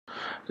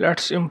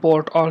Let's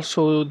import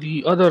also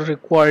the other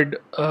required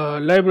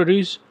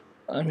libraries,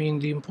 I mean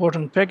the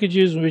important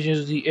packages, which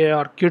is the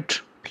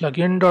ARKit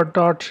plugin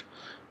dot.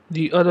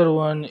 The other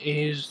one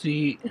is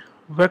the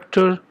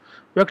vector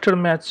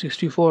math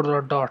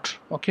 64 dot.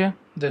 Okay,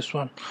 this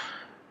one.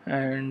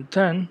 And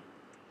then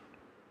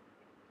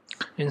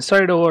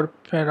inside our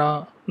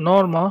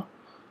Panorama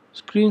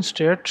screen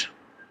state,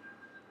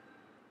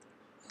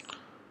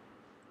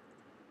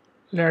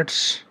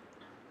 let's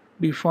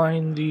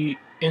define the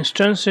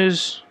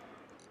instances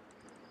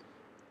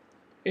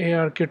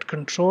ARKit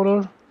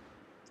controller.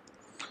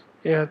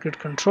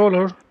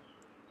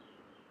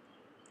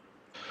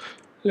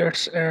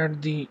 Let's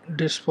add the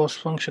dispose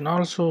function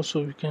also,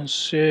 so we can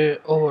say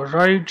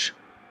override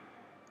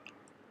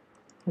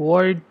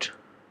void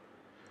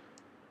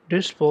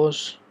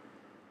dispose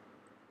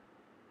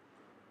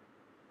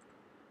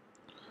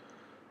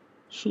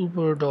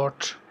super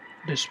dot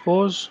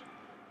dispose,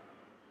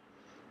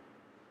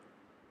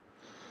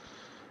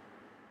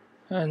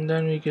 and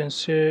then we can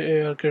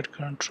say ARKit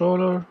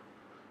controller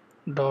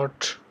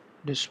dot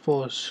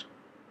dispose.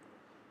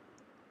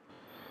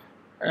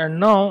 And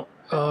now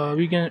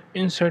we can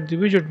insert the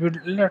widget, but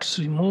let's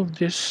remove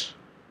this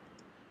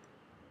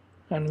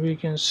and we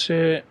can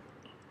say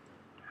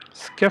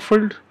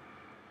scaffold,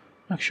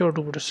 make sure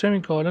to put a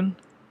semicolon,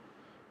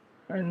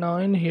 and now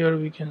in here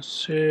we can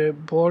say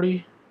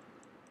body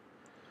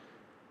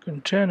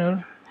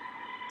container,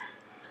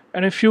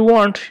 and if you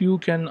want you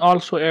can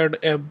also add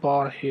a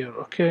bar here.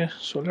 Okay,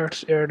 so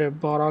let's add a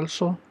bar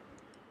also.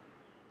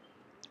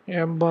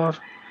 A bar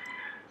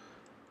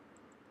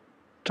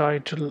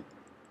title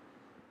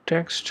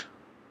text,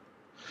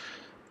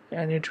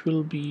 and it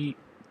will be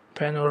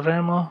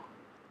Panorama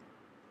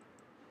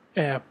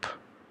App.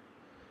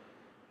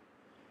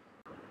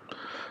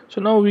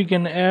 So now we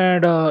can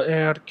add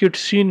ARKit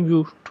scene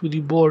view to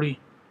the body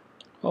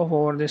of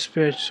our this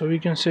page. So we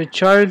can say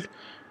child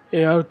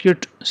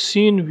ARKit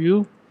scene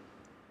view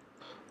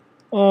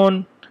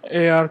on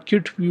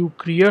ARKit view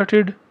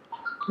created.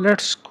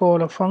 Let's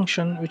call a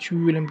function which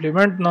we will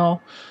implement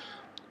now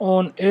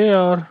on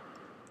AR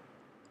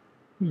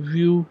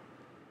view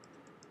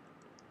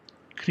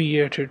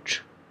created.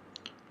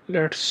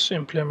 Let's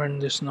implement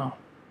this now.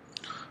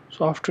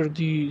 So after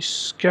the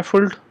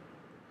scaffold,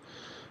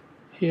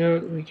 here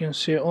we can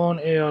say on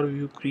AR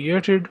view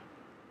created.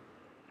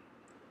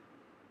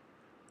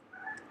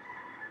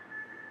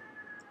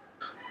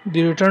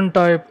 The return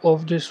type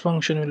of this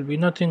function will be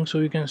nothing, so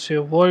we can say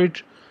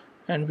void,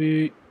 and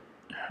we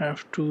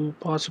have to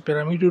pass a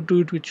parameter to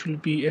it which will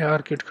be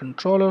ARKit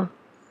controller.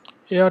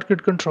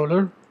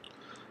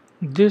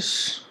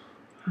 This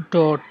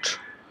dot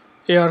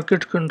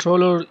ARKit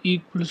controller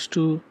equals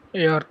to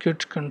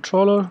ARKit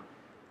controller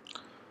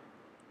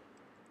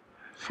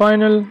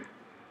final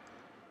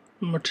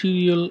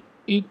material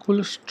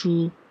equals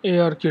to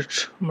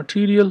ARKit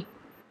material.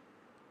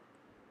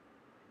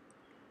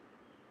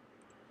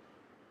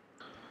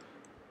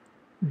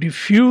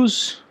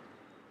 Diffuse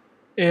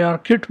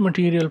ARKit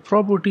material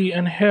property,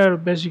 and here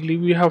basically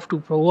we have to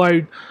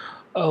provide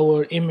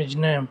our image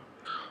name,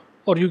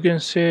 or you can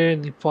say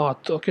the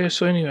path. Okay,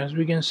 so anyways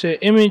we can say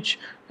image,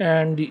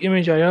 and the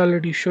image I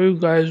already show you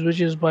guys,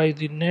 which is by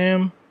the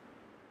name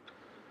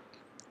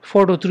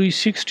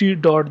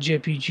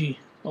photo360.jpg.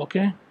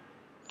 okay,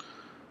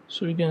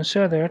 so we can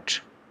say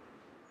that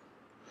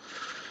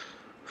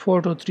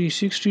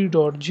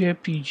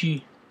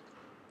photo360.jpg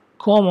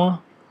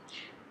comma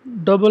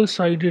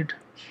double-sided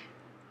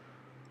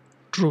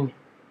true.